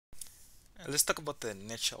Let's talk about the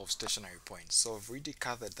nature of stationary points. So we've already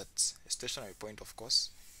covered that a stationary point, of course,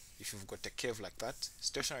 if you've got a curve like that,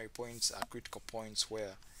 stationary points are critical points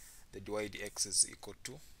where the dy dx is equal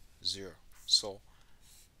to 0. So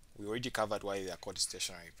we already covered why they are called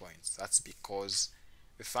stationary points. That's because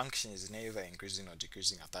the function is neither increasing or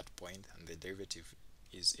decreasing at that point, and the derivative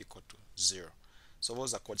is equal to 0. So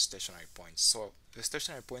those are called stationary points. So the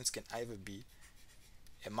stationary points can either be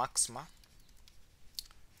a maxima,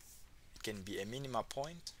 it can be a minima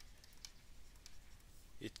point,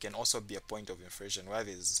 it can also be a point of inflection where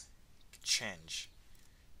there's change,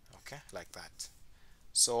 okay, like that.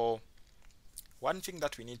 So one thing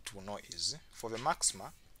that we need to know is for the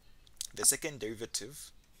maxima, the second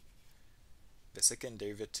derivative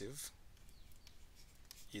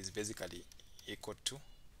is basically equal to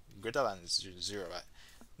greater than 0, right?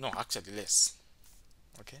 No, actually less,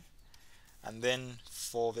 okay. And then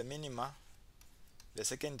for the minima, the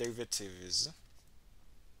second derivative is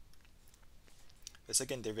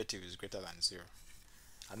greater than 0.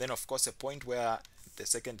 And then of course a point where the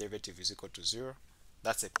second derivative is equal to 0,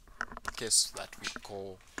 that's a case that we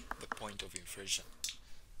call the point of inflation.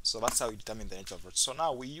 So that's how we determine the nature of it. So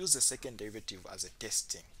now we use the second derivative as a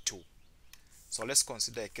testing tool. So let's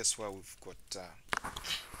consider a case where we've got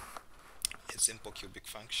a simple cubic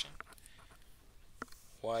function.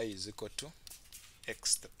 Y is equal to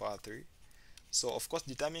x to the power 3. So of course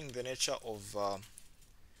determining the nature of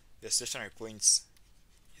the stationary points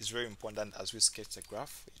is very important. As we sketch the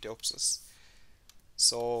graph, it helps us.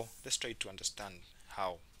 So let's try to understand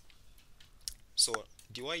how. So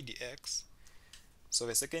dy dx, so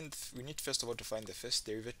the second, we need first of all to find the first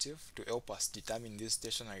derivative to help us determine these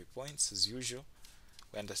stationary points. As usual,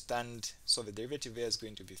 we understand, so the derivative there is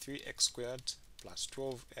going to be 3x squared plus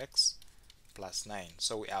 12x plus 9.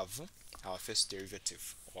 So we have our first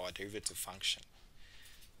derivative, or derivative function.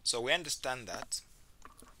 So we understand that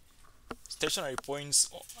stationary points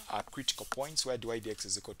are critical points where dy dx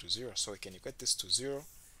is equal to 0. So we can equate this to 0,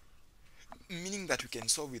 meaning that we can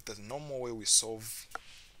solve it the normal way we solve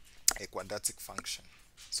a quadratic function.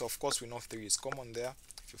 So of course we know 3 is common there.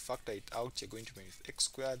 If you factor it out, you're going to be with x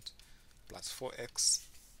squared plus 4x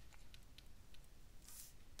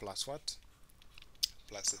plus what?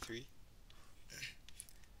 Plus a 3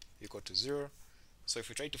 equal to 0. So if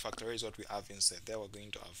we try to factorize what we have inside there, we're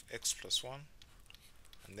going to have x plus 1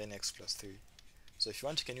 and then x plus 3. So if you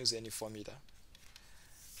want, you can use any formula.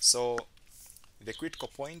 So the critical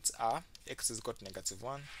points are x is equal to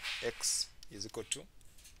 -1, x is equal to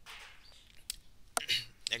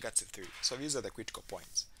 -3. So these are the critical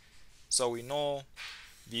points. So we know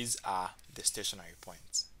these are the stationary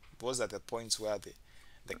points. Those are the points where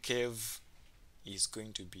the curve is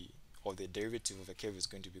going to be, or the derivative of a curve is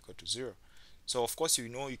going to be equal to 0. So of course you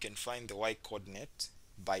know you can find the y coordinate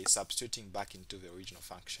by substituting back into the original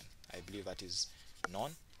function. I believe that is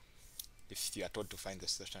known if you are told to find the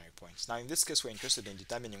stationary points. Now in this case we're interested in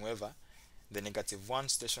determining whether the -1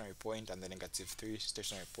 stationary point and the -3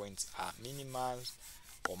 stationary points are minimals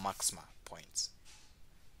or maxima points.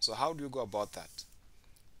 So how do you go about that?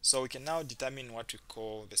 So we can now determine what we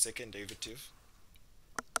call the second derivative.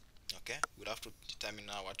 Okay, we'd have to determine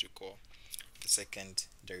now what we call the second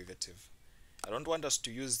derivative. I don't want us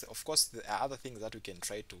to use, of course there are other things that we can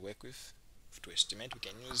try to work with to estimate. We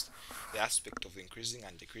can use the aspect of increasing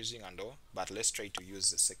and decreasing and all, but let's try to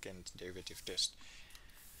use the second derivative test.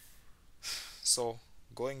 So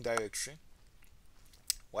going directly,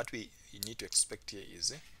 what we need to expect here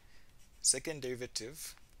is second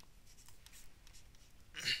derivative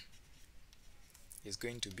is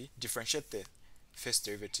going to be, differentiate the first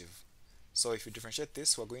derivative. So if you differentiate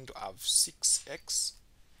this, we're going to have 6x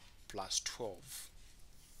plus 12.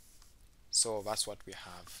 So that's what we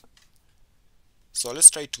have. So let's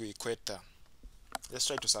try to equate, let's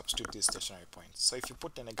try to substitute these stationary points. So if you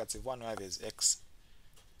put the -1 where there's x,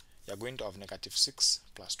 you're going to have -6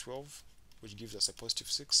 plus 12, which gives us a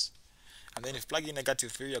 +6. And then if you plug in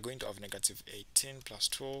 -3, you're going to have -18 plus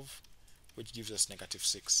 12, which gives us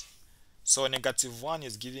 -6. So -1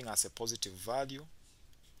 is giving us a positive value,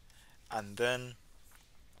 and then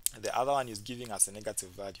the other one is giving us a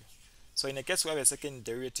negative value. So in a case where the second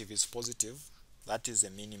derivative is positive, that is a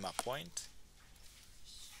minima point.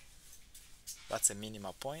 That's a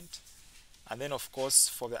minima point. And then of course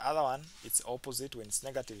for the other one, it's opposite. When it's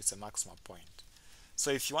negative, it's a maximum point.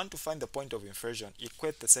 So if you want to find the point of inflation,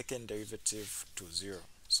 equate the second derivative to 0.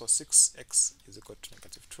 So 6x is equal to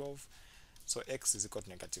 -12. So x is equal to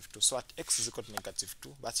 -2. So at x is equal to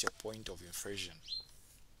 -2, that's your point of inflation.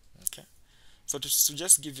 Okay. So to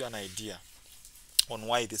just give you an idea on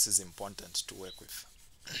why this is important to work with.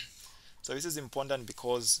 So this is important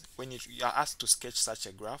because when you are asked to sketch such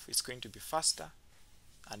a graph, it's going to be faster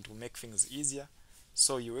and will make things easier.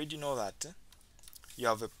 So you already know that you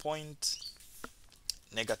have a point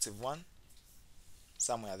 -1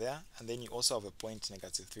 somewhere there, and then you also have a point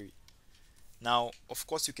 -3. Now, of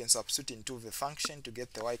course, you can substitute into the function to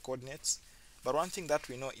get the y coordinates, but one thing that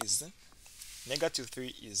we know is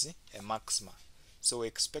 -3 is a maxima, so we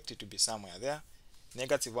expect it to be somewhere there.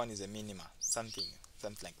 -1 is a minima, something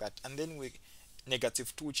like that, and then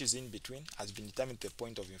 -2, which is in between, has been determined the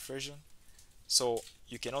point of inversion. So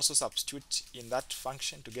you can also substitute in that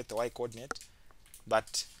function to get the y coordinate,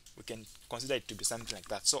 but we can consider it to be something like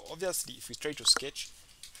that. So obviously, if we try to sketch,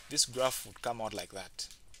 this graph would come out like that.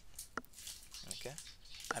 Okay,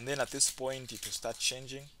 and then at this point it will start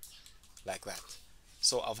changing like that.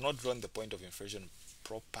 So I've not drawn the point of inversion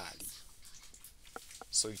properly,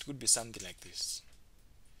 so it could be something like this.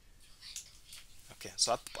 Okay,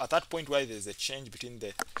 so at that point where there's a change between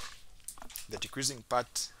the decreasing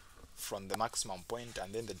part from the maximum point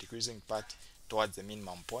and then the decreasing part towards the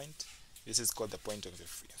minimum point, this is called the point of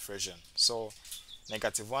inversion. So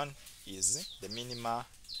 -1 is the minima,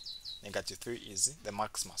 -3 is the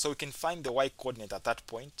maxima. So we can find the y coordinate at that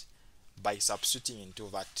point by substituting into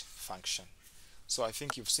that function. So I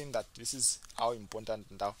think you've seen that this is how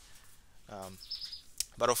important now.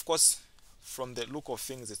 But of course, from the look of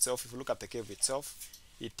things itself, if you look at the curve itself,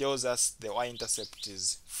 it tells us the y-intercept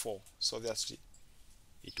is 4. So obviously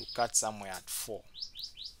it will cut somewhere at 4.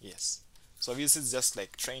 Yes. So this is just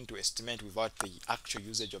like trying to estimate without the actual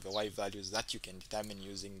usage of the y values that you can determine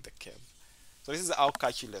using the curve. So this is how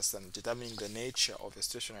calculus and determining the nature of the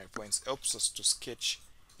stationary points helps us to sketch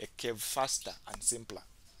a curve faster and simpler.